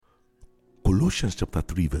Colossians chapter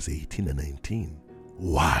 3 verse 18 and 19.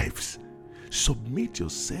 Wives, submit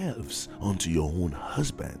yourselves unto your own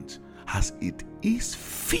husbands, as it is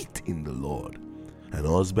fit in the Lord. And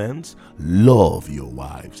husbands, love your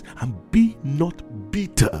wives, and be not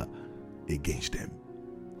bitter against them.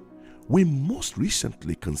 We most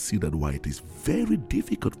recently considered why it is very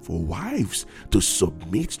difficult for wives to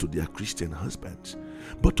submit to their Christian husbands.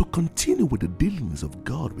 But to continue with the dealings of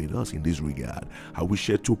God with us in this regard, I will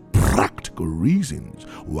share 2 practical reasons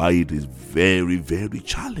why it is very, very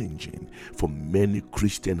challenging for many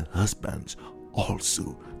Christian husbands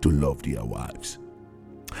also to love their wives.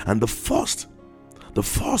 And the first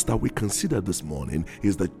that we consider this morning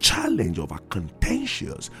is the challenge of a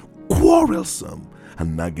contentious, quarrelsome,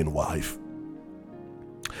 and nagging wife.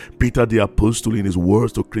 Peter the apostle, in his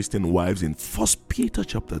words to Christian wives in 1 Peter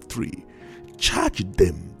chapter 3, charged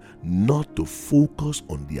them not to focus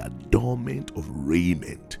on the adornment of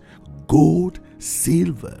raiment, gold,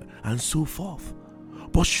 silver, and so forth,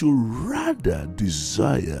 but should rather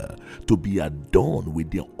desire to be adorned with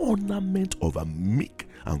the ornament of a meek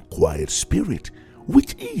and quiet spirit,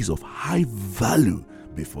 which is of high value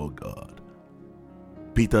before God.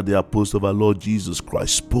 Peter, the apostle of our Lord Jesus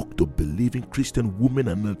Christ, spoke to believing Christian women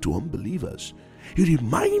and not to unbelievers. He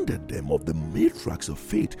reminded them of the matriarchs of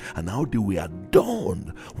faith and how they were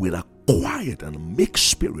adorned with a quiet and meek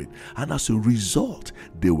spirit, and as a result,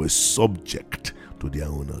 they were subject to their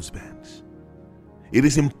own husbands. It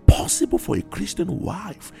is impossible for a Christian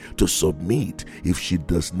wife to submit if she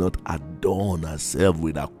does not adorn herself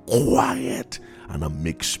with a quiet and a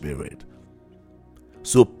meek spirit.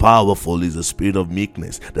 So powerful is the spirit of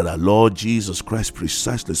meekness that our Lord Jesus Christ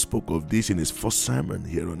precisely spoke of this in his first sermon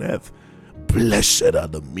here on earth. Blessed are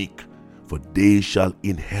the meek, for they shall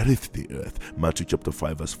inherit the earth. Matthew chapter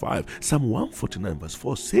 5 verse 5. Psalm 149 verse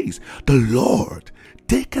 4 says, the Lord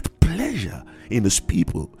taketh pleasure in his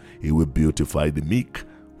people. He will beautify the meek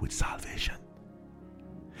with salvation.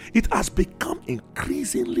 It has become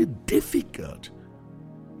increasingly difficult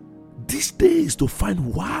these days to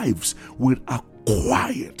find wives with a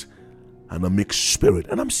quiet and a mixed spirit.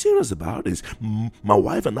 And I'm serious about this. My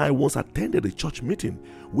wife and I once attended a church meeting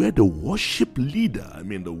where the worship leader,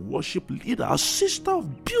 our sister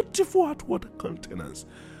of beautiful outward countenance,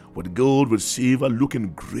 with gold, with silver,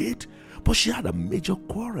 looking great, but she had a major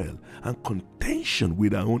quarrel and contention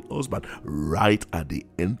with her own husband right at the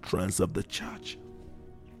entrance of the church.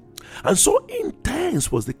 And so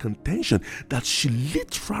intense was the contention that she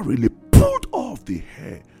literally pulled off the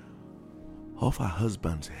hair of her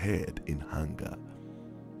husband's head in anger.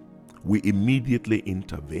 We immediately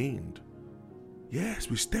intervened.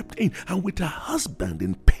 Yes, we stepped in, and with her husband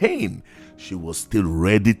in pain, she was still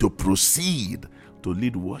ready to proceed to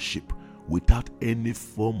lead worship without any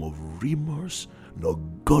form of remorse nor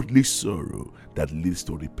godly sorrow that leads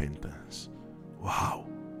to repentance. Wow.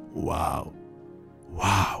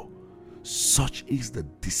 Such is the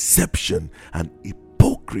deception and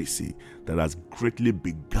hypocrisy that has greatly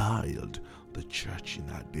beguiled the church in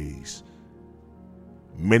our days.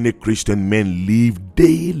 Many Christian men live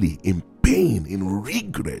daily in pain, in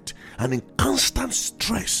regret, and in constant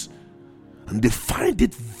stress, and they find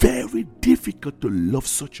it very difficult to love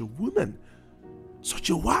such a woman, such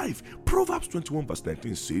a wife. Proverbs 21 verse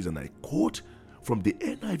 19 says, and I quote from the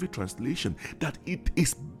NIV translation, that it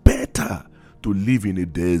is better to live in a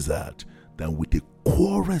desert than with a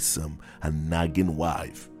quarrelsome and nagging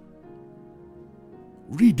wife.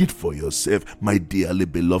 Read it for yourself, my dearly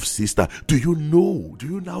beloved sister. Do you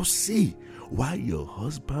now see why your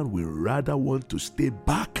husband will rather want to stay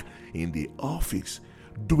back in the office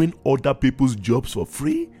doing other people's jobs for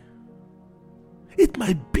free? It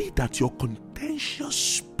might be that your contentious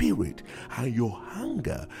spirit and your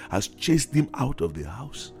anger has chased him out of the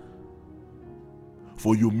house.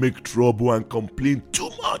 For you make trouble and complain too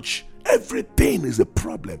much. Everything is a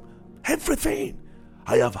problem. Everything.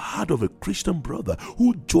 I have heard of a Christian brother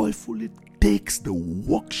who joyfully takes the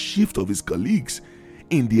work shift of his colleagues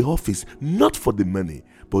in the office, not for the money,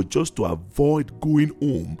 but just to avoid going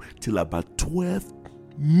home till about 12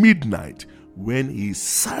 midnight, when he is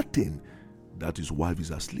certain that his wife is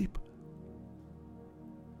asleep.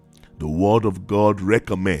 The word of God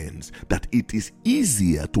recommends that it is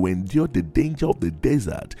easier to endure the danger of the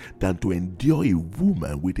desert than to endure a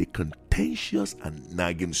woman with a contentious and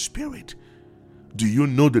nagging spirit. Do you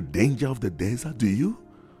know the danger of the desert? Do you?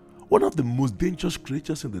 One of the most dangerous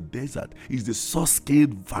creatures in the desert is the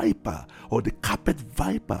saw-scaled viper or the carpet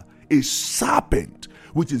viper, a serpent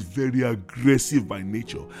which is very aggressive by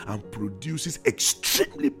nature and produces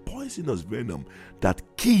extremely poisonous venom that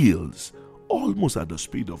kills almost at the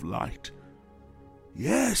speed of light.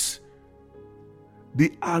 Yes,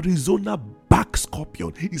 The Arizona bark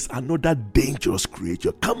scorpion is another dangerous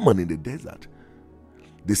creature common in the desert.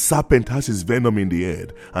 The serpent has his venom in the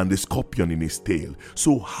head and the scorpion in his tail.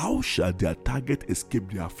 So how shall their target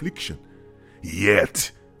escape their affliction?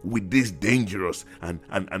 Yet, with these dangerous and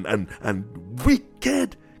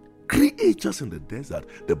wicked creatures in the desert,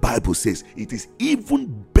 the Bible says it is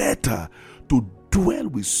even better to dwell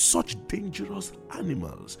with such dangerous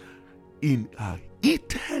animals in a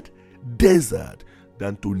heated desert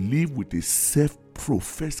than to live with a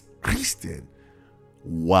self-professed Christian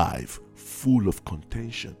wife full of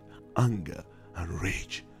contention, anger, and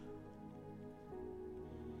rage.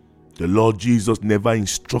 The Lord Jesus never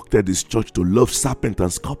instructed his church to love serpents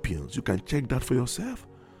and scorpions. You can check that for yourself.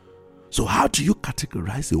 So how do you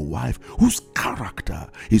categorize a wife whose character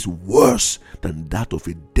is worse than that of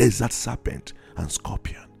a desert serpent and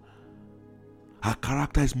scorpion? Her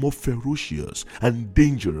character is more ferocious and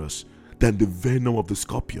dangerous than the venom of the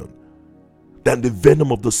scorpion, than the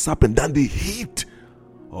venom of the serpent, than the heat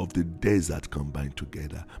of the desert combined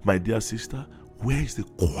together. My dear sister, where is the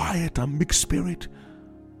quiet and meek spirit?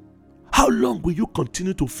 How long will you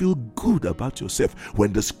continue to feel good about yourself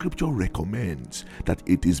when the scripture recommends that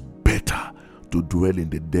it is better to dwell in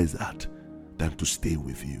the desert than to stay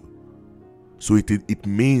with you? So it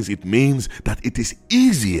means that it is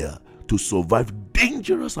easier to survive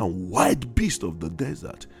dangerous and wild beasts of the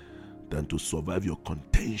desert than to survive your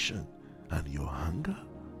contention and your hunger.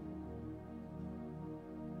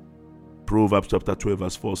 Proverbs chapter 12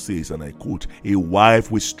 verse 4 says, and I quote, "A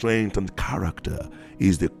wife with strength and character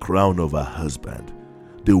is the crown of her husband.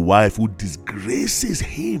 The wife who disgraces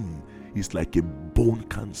him is like a bone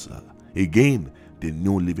cancer." Again, the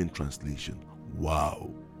New Living Translation.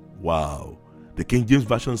 Wow. The King James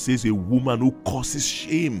Version says, "A woman who causes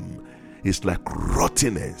shame is like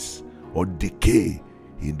rottenness or decay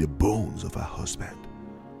in the bones of her husband."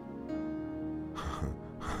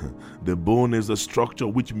 The bone is the structure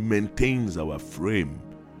which maintains our frame.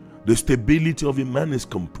 The stability of a man is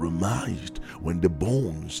compromised when the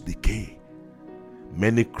bones decay.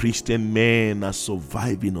 Many Christian men are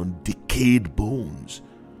surviving on decayed bones.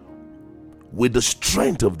 With the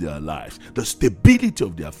strength of their lives, the stability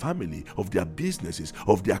of their family, of their businesses,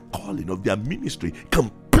 of their calling, of their ministry,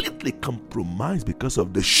 completely compromised because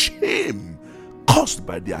of the shame caused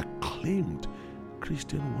by their acclaimed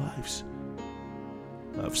Christian wives.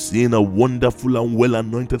 I've seen a wonderful and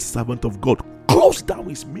well-anointed servant of God close down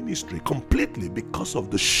his ministry completely because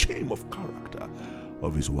of the shame of character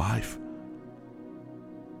of his wife.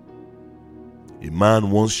 A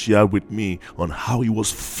man once shared with me on how he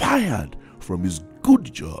was fired from his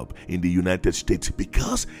good job in the United States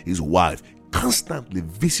because his wife constantly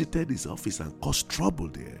visited his office and caused trouble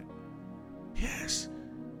there. Yes.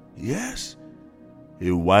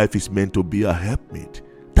 A wife is meant to be a helpmate.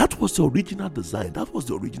 That was the original design. That was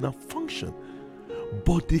the original function.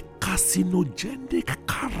 But the carcinogenic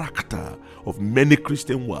character of many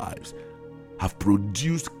Christian wives have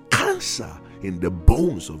produced cancer in the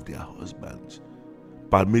bones of their husbands.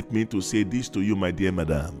 Permit me to say this to you, my dear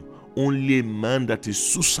madam. Only a man that is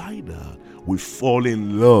suicidal will fall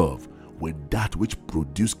in love with that which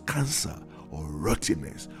produced cancer or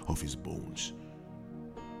rottenness of his bones.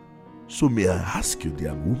 So may I ask you,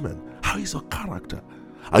 dear woman, how is your character?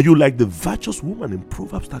 Are you like the virtuous woman in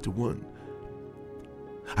Proverbs 31?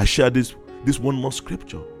 I share this one more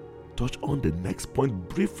scripture, touch on the next point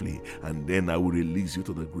briefly, and then I will release you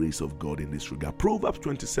to the grace of God in this regard. Proverbs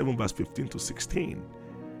 27 verse 15 to 16.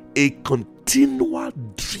 A continual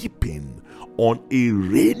dripping on a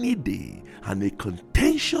rainy day and a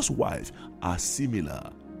contentious wife are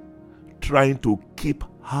similar. Trying to keep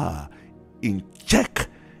her in check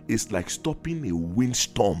is like stopping a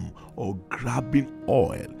windstorm or grabbing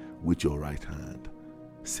oil with your right hand.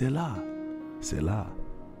 Selah.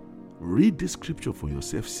 Read this scripture for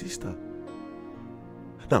yourself, sister.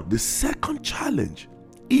 Now, the second challenge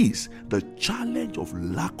is the challenge of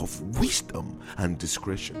lack of wisdom and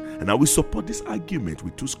discretion. And I will support this argument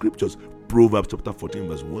with two scriptures. Proverbs chapter 14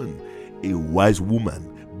 verse 1. A wise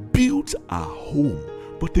woman builds a home,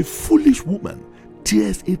 but a foolish woman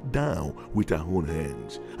tears it down with her own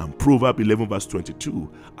hands. And Proverbs 11 verse 22.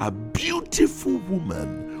 A beautiful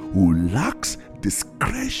woman who lacks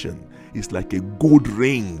discretion is like a gold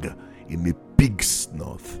ring in a pig's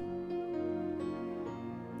snout.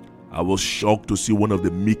 I was shocked to see one of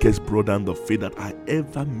the meekest brothers in the faith that I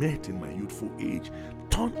ever met in my youthful age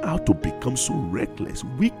turn out to become so reckless,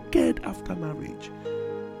 wicked after marriage.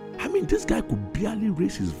 I mean, this guy could barely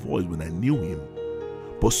raise his voice when I knew him.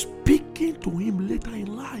 But speaking to him later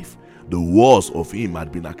in life, the walls of him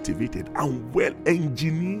had been activated and well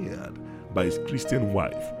engineered by his Christian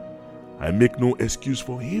wife. I make no excuse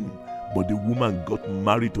for him, but the woman got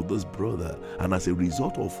married to this brother, and as a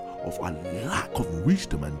result of a lack of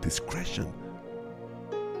wisdom and discretion,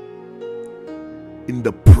 in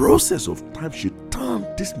the process of time, she turned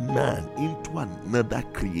this man into another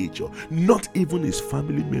creature. Not even his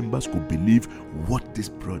family members could believe what this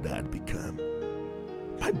brother had become.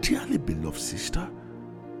 My dearly beloved sister,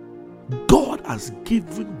 God has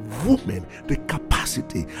given women the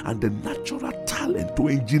capacity and the natural talent to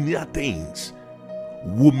engineer things.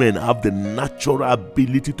 Women have the natural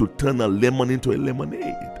ability to turn a lemon into a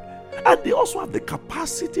lemonade. And they also have the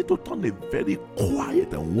capacity to turn a very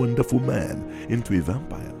quiet and wonderful man into a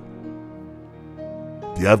vampire.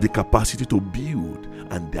 They have the capacity to build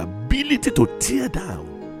and the ability to tear down.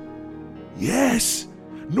 Yes,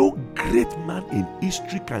 no great man in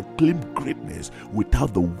history can claim greatness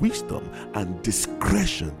without the wisdom and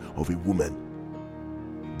discretion of a woman.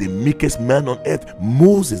 The meekest man on earth,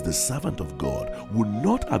 Moses, the servant of God, would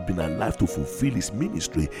not have been alive to fulfill his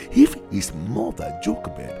ministry if his mother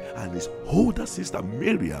Jochebed and his older sister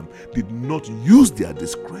Miriam did not use their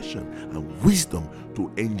discretion and wisdom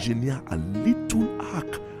to engineer a little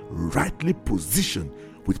ark rightly positioned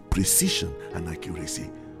with precision and accuracy.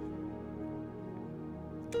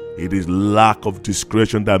 It is lack of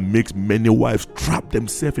discretion that makes many wives trap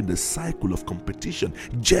themselves in the cycle of competition,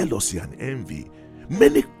 jealousy, and envy.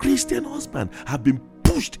 Many Christian husbands have been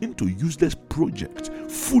pushed into useless projects,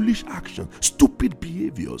 foolish action, stupid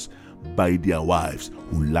behaviors by their wives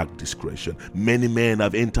who lack discretion. Many men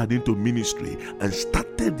have entered into ministry and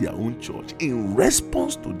started their own church in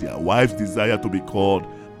response to their wife's desire to be called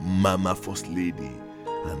Mama First Lady.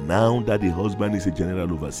 And now that the husband is a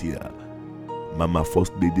general overseer, Mama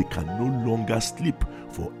First Lady can no longer sleep,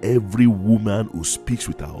 for every woman who speaks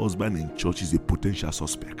with her husband in church is a potential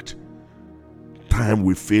suspect. Time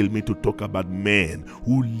will fail me to talk about men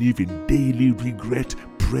who live in daily regret,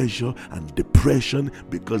 pressure, and depression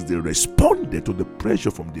because they responded to the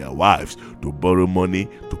pressure from their wives to borrow money,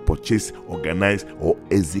 to purchase, organize, or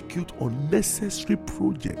execute unnecessary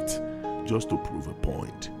projects just to prove a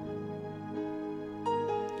point.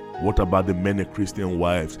 What about the many Christian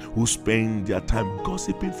wives who spend their time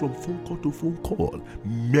gossiping from phone call to phone call,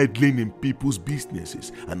 meddling in people's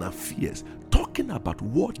businesses and affairs, talking about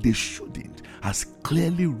what they shouldn't, as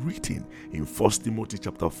clearly written in 1 Timothy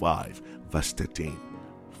chapter 5, verse 13,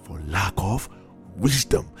 for lack of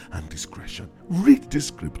wisdom and discretion? Read the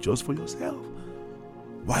scriptures for yourself.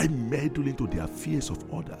 Why meddle into the affairs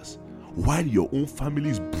of others while your own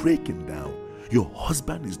family is breaking down? Your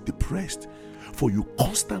husband is depressed, for you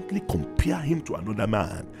constantly compare him to another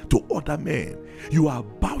man, to other men. You are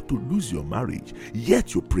about to lose your marriage,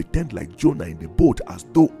 yet you pretend like Jonah in the boat as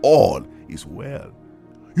though all is well.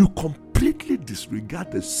 You completely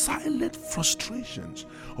disregard the silent frustrations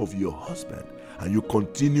of your husband, and you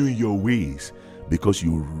continue in your ways because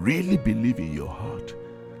you really believe in your heart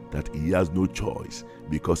that he has no choice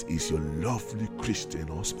because he's your lovely Christian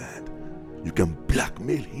husband. You can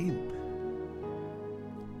blackmail him.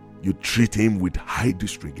 You treat him with high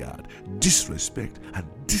disregard, disrespect, and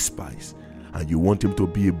despise, and you want him to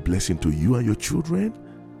be a blessing to you and your children?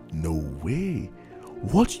 No way.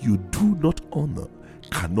 What you do not honor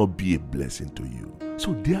cannot be a blessing to you.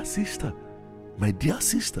 So, dear sister, my dear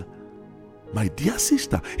sister, my dear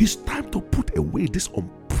sister, it's time to put away this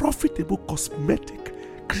unprofitable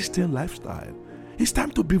cosmetic Christian lifestyle. It's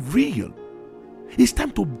time to be real. It's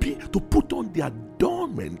time to put on the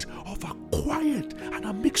adornment of a quiet and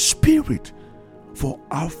a meek spirit. For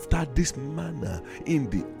after this manner in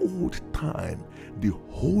the old time, the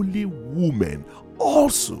holy women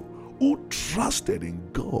also who trusted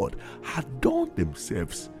in God adorned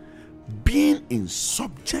themselves, being in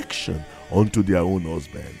subjection unto their own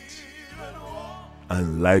husbands.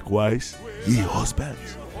 And likewise, ye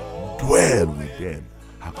husbands, dwell with them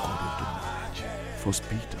according to marriage. 1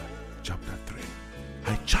 Peter chapter 3.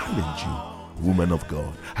 I challenge you, woman of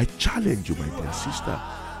God. I challenge you, my dear sister.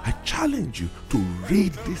 I challenge you to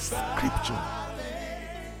read this scripture,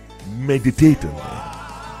 meditate on them,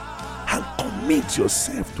 and commit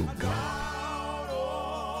yourself to God.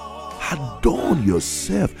 Adorn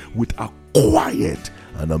yourself with a quiet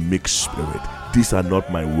and a meek spirit. These are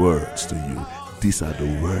not my words to you. These are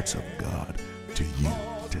the words of God to you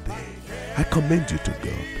today. I commend you to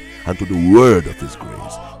God and to the word of his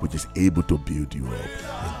grace, which is able to build you up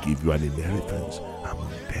and give you an inheritance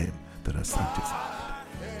among them that are sanctified.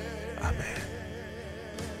 Amen.